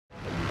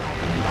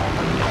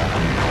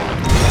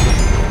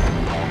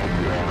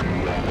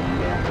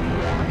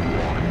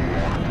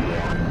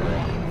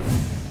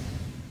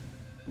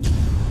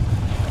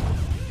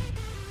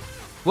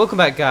Welcome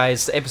back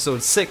guys to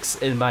episode 6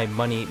 in my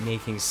money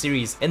making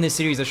series. In this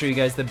series I'll show you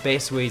guys the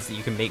best ways that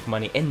you can make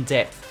money in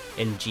depth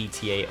in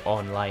GTA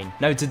Online.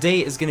 Now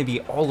today is going to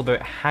be all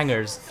about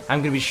hangars. I'm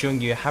going to be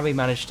showing you how I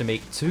managed to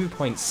make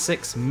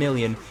 2.6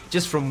 million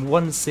just from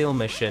one sale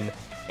mission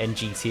in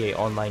GTA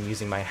Online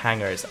using my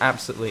hangar. It's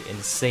absolutely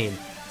insane.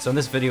 So in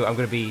this video I'm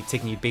going to be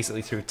taking you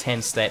basically through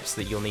 10 steps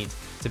that you'll need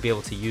to be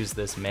able to use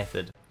this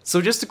method. So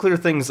just to clear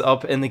things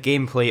up in the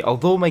gameplay,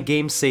 although my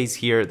game says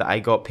here that I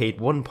got paid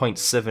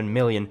 1.7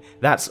 million,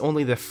 that's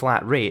only the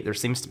flat rate. There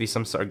seems to be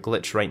some sort of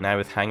glitch right now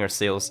with hangar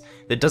sales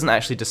that doesn't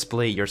actually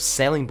display your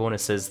selling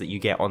bonuses that you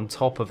get on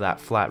top of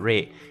that flat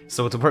rate.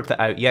 So to work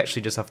that out, you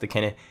actually just have to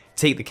kind of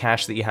take the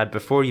cash that you had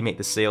before you make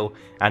the sale,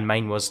 and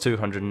mine was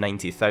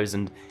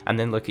 290,000, and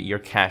then look at your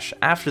cash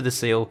after the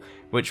sale,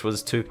 which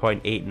was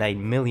 2.89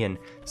 million.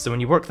 So when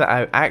you work that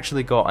out, I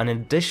actually got an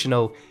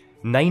additional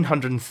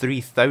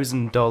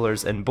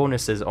 $903,000 in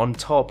bonuses on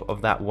top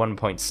of that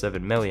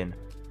 1.7 million.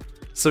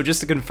 So just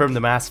to confirm the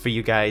maths for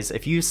you guys,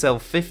 if you sell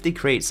 50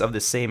 crates of the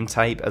same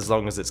type, as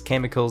long as it's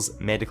chemicals,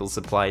 medical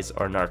supplies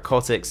or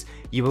narcotics,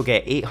 you will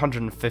get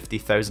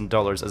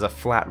 $850,000 as a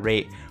flat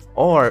rate,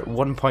 or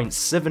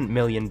 $1.7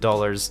 million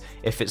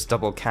if it's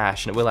double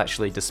cash, and it will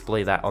actually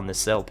display that on the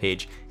sell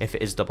page if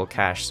it is double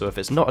cash. So if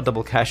it's not a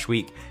double cash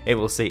week, it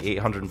will say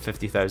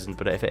 850,000,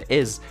 but if it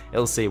is,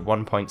 it'll say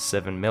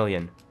 1.7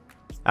 million.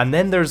 And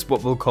then there's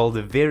what we'll call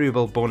the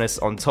variable bonus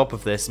on top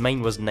of this.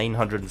 Mine was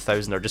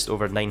 900,000 or just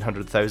over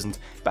 900,000,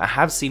 but I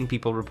have seen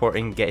people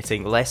reporting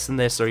getting less than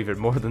this or even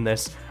more than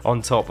this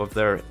on top of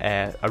their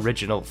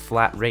original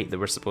flat rate that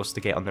we're supposed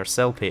to get on their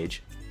sell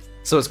page.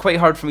 So it's quite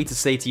hard for me to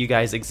say to you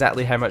guys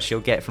exactly how much you'll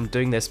get from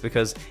doing this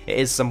because it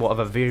is somewhat of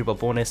a variable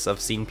bonus. I've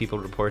seen people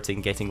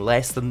reporting getting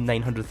less than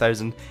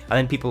 900,000 and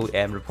then people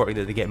reporting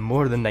that they get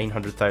more than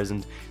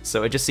 900,000,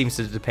 so it just seems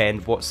to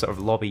depend what sort of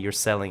lobby you're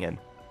selling in.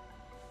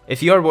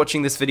 If you are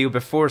watching this video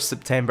before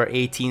September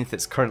 18th,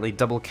 it's currently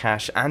double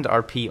cash and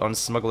RP on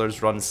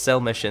Smugglers Run sell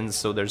missions,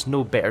 so there's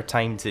no better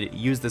time to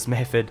use this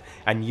method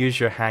and use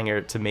your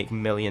hangar to make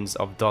millions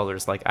of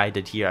dollars like I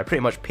did here. I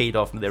pretty much paid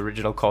off the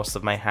original cost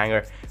of my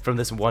hangar from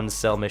this one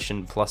sell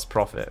mission plus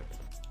profit.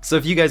 So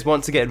if you guys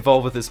want to get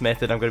involved with this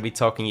method, I'm going to be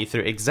talking you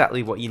through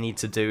exactly what you need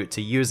to do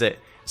to use it.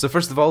 So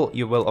first of all,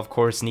 you will of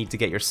course need to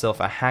get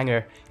yourself a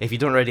hangar. If you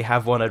don't already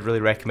have one, I'd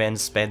really recommend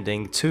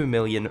spending 2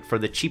 million for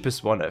the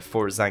cheapest one at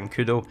Fort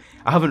Zancudo.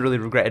 I haven't really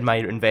regretted my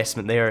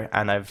investment there,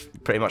 and I've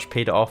pretty much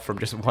paid it off from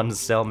just one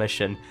sell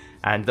mission.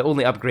 And the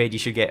only upgrade you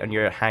should get on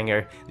your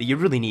hangar that you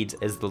really need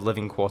is the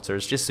living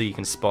quarters, just so you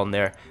can spawn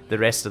there. The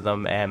rest of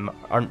them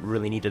aren't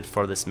really needed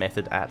for this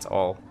method at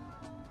all.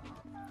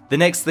 The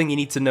next thing you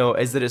need to know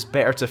is that it's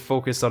better to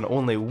focus on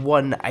only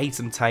one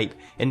item type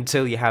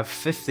until you have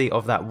 50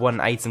 of that one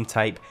item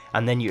type,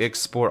 and then you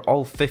export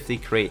all 50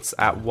 crates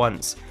at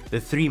once. The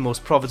 3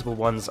 most profitable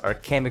ones are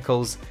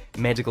chemicals,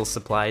 medical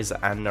supplies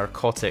and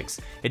narcotics.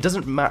 It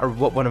doesn't matter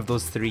what one of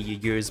those 3 you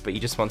use, but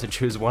you just want to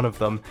choose one of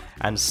them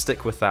and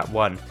stick with that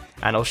one.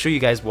 And I'll show you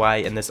guys why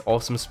in this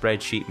awesome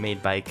spreadsheet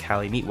made by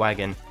Cali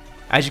Meatwagon.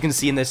 As you can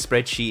see in this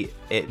spreadsheet,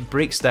 it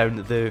breaks down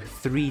the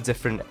 3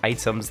 different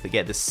items that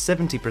get the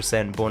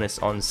 70% bonus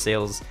on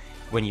sales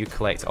when you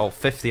collect all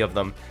 50 of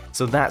them.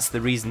 So that's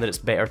the reason that it's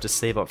better to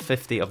save up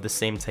 50 of the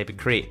same type of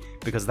crate,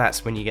 because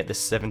that's when you get the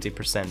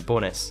 70%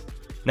 bonus.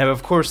 Now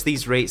of course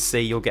these rates say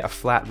you'll get a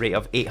flat rate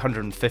of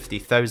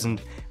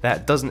 850,000,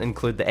 that doesn't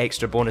include the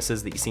extra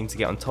bonuses that you seem to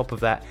get on top of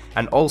that,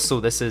 and also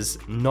this is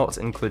not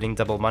including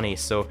double money,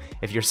 so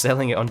if you're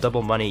selling it on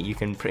double money you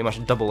can pretty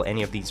much double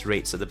any of these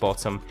rates at the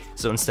bottom,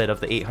 so instead of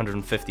the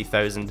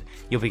 850,000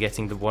 you'll be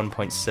getting the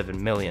 1.7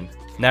 million.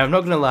 Now I'm not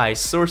going to lie,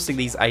 sourcing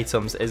these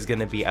items is going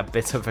to be a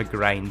bit of a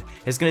grind.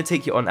 It's going to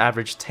take you on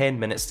average 10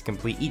 minutes to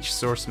complete each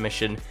source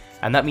mission,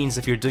 and that means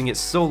if you're doing it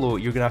solo,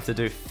 you're going to have to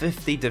do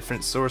 50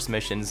 different source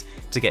missions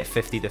to get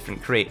 50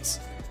 different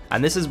crates.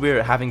 And this is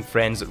where having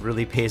friends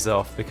really pays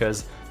off,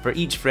 because for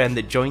each friend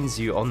that joins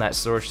you on that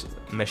source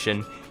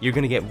mission, you're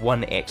going to get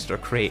 1 extra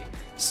crate.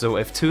 So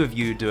if 2 of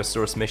you do a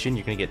source mission,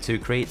 you're going to get 2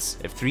 crates.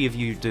 If 3 of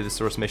you do the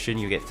source mission,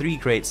 you get 3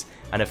 crates.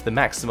 And if the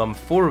maximum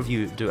 4 of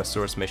you do a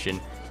source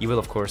mission, you will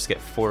of course get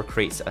 4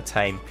 crates at a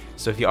time.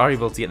 So if you are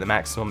able to get the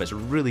maximum, it's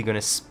really going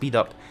to speed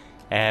up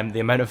the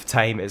amount of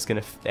time it's going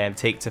to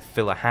take to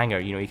fill a hangar.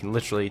 You know, you can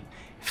literally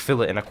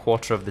fill it in a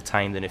quarter of the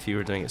time than if you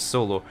were doing it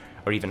solo,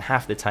 or even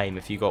half the time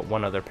if you got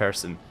one other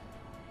person.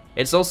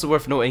 It's also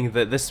worth noting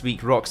that this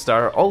week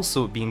Rockstar are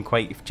also being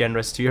quite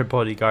generous to your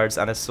bodyguards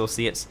and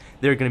associates.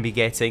 They're going to be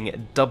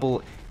getting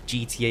double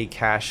GTA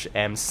cash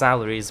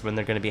salaries when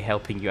they're going to be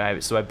helping you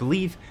out. So I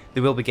believe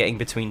they will be getting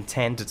between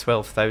 10 to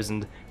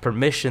 12,000 per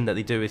mission that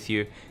they do with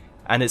you.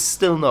 And it's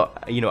still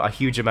not, you know, a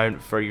huge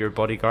amount for your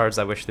bodyguards.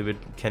 I wish they would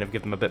kind of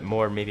give them a bit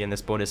more maybe in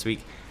this bonus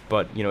week.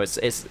 But, you know, it's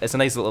a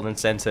nice little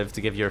incentive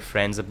to give your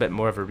friends a bit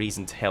more of a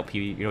reason to help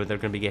you. You know, they're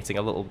going to be getting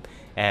a little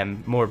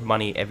more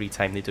money every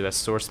time they do a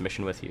source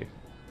mission with you.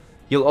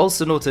 You'll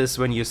also notice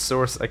when you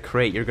source a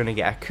crate, you're going to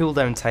get a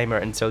cooldown timer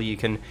until you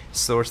can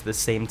source the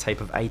same type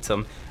of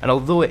item. And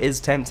although it is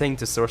tempting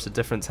to source a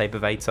different type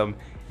of item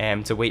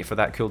to wait for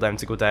that cooldown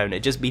to go down, it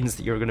just means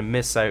that you're going to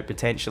miss out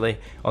potentially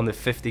on the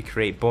 50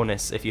 crate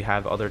bonus if you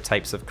have other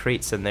types of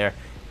crates in there,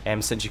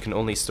 since you can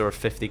only store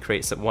 50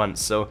 crates at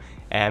once. So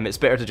it's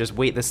better to just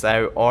wait this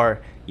out,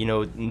 or you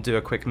know, do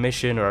a quick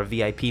mission or a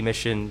VIP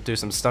mission, do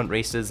some stunt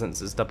races,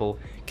 since it's double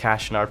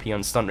cash and RP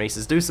on stunt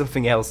races, do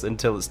something else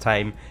until it's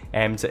time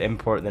to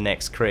import the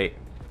next crate.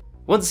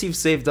 Once you've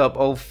saved up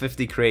all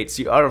 50 crates,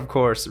 you are of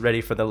course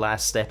ready for the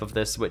last step of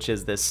this, which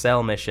is this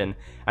sell mission.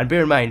 And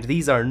bear in mind,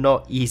 these are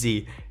not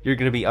easy. You're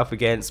going to be up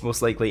against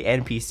most likely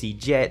NPC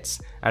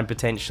jets and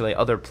potentially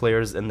other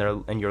players in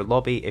your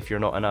lobby if you're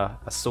not in a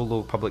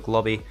solo public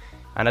lobby.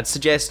 And I'd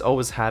suggest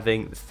always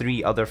having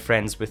 3 other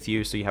friends with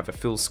you, so you have a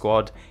full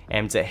squad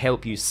to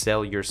help you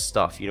sell your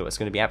stuff. You know, it's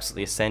going to be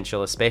absolutely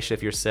essential, especially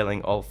if you're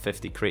selling all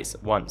 50 crates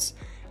at once.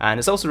 And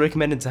it's also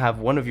recommended to have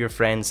one of your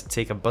friends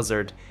take a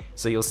buzzard.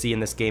 So you'll see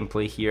in this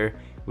gameplay here,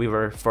 we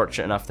were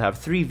fortunate enough to have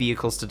 3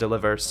 vehicles to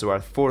deliver, so our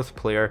 4th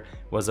player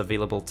was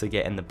available to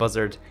get in the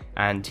buzzard,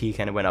 and he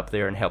kind of went up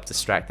there and helped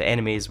distract the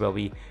enemies while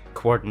we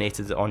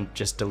coordinated on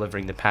just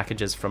delivering the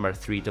packages from our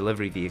 3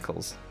 delivery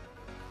vehicles.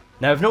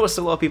 Now, I've noticed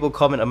a lot of people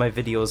comment on my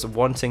videos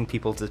wanting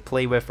people to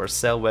play with or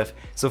sell with,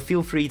 so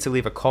feel free to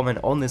leave a comment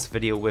on this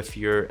video with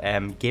your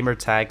gamer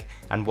tag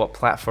and what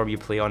platform you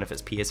play on, if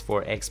it's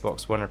PS4,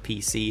 Xbox One or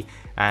PC,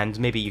 and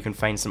maybe you can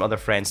find some other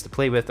friends to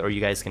play with, or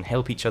you guys can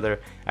help each other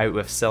out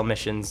with sell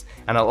missions.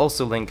 And I'll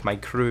also link my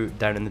crew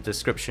down in the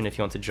description if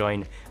you want to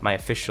join my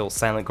official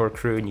Silent Gore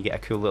crew, and you get a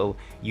cool little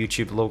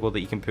YouTube logo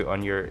that you can put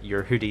on your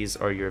hoodies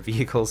or your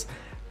vehicles,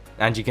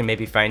 and you can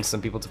maybe find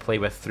some people to play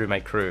with through my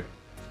crew.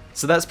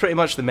 So that's pretty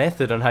much the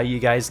method on how you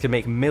guys can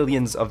make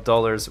millions of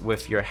dollars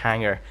with your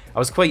hangar. I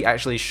was quite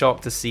actually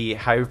shocked to see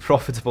how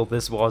profitable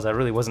this was. I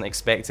really wasn't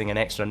expecting an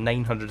extra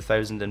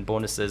 900,000 in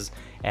bonuses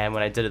when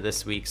I did it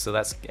this week, so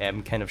that's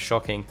kind of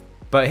shocking.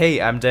 But hey,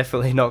 I'm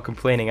definitely not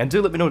complaining. And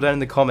do let me know down in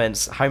the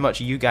comments how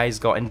much you guys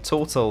got in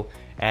total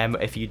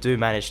if you do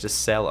manage to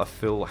sell a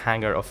full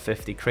hangar of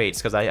 50 crates,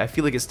 because I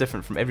feel like it's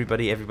different from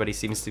everybody. Everybody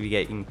seems to be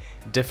getting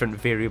different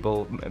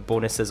variable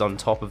bonuses on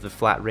top of the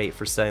flat rate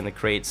for selling the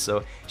crates,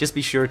 so just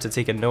be sure to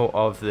take a note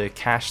of the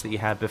cash that you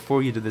have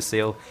before you do the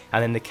sale,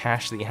 and then the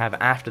cash that you have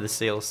after the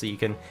sale, so you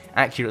can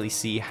accurately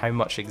see how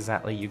much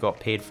exactly you got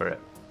paid for it.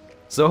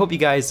 So I hope you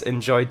guys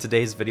enjoyed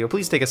today's video.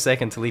 Please take a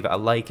second to leave it a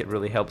like, it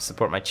really helps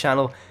support my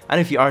channel. And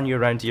if you are new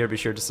around here, be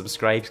sure to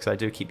subscribe, because I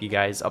do keep you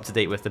guys up to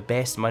date with the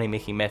best money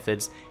making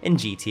methods in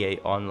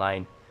GTA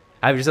Online.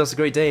 Have yourselves a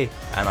great day,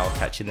 and I'll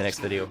catch you in the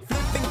next video.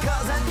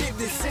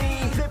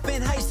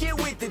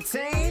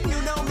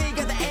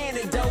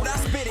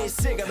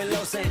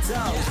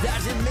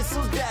 Dodging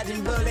missiles,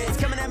 dodging bullets,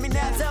 coming at me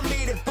now, tell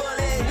me to pull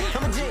it.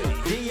 I'm a G,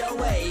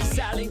 DOA,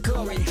 Silent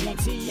Gore in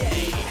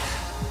GTA.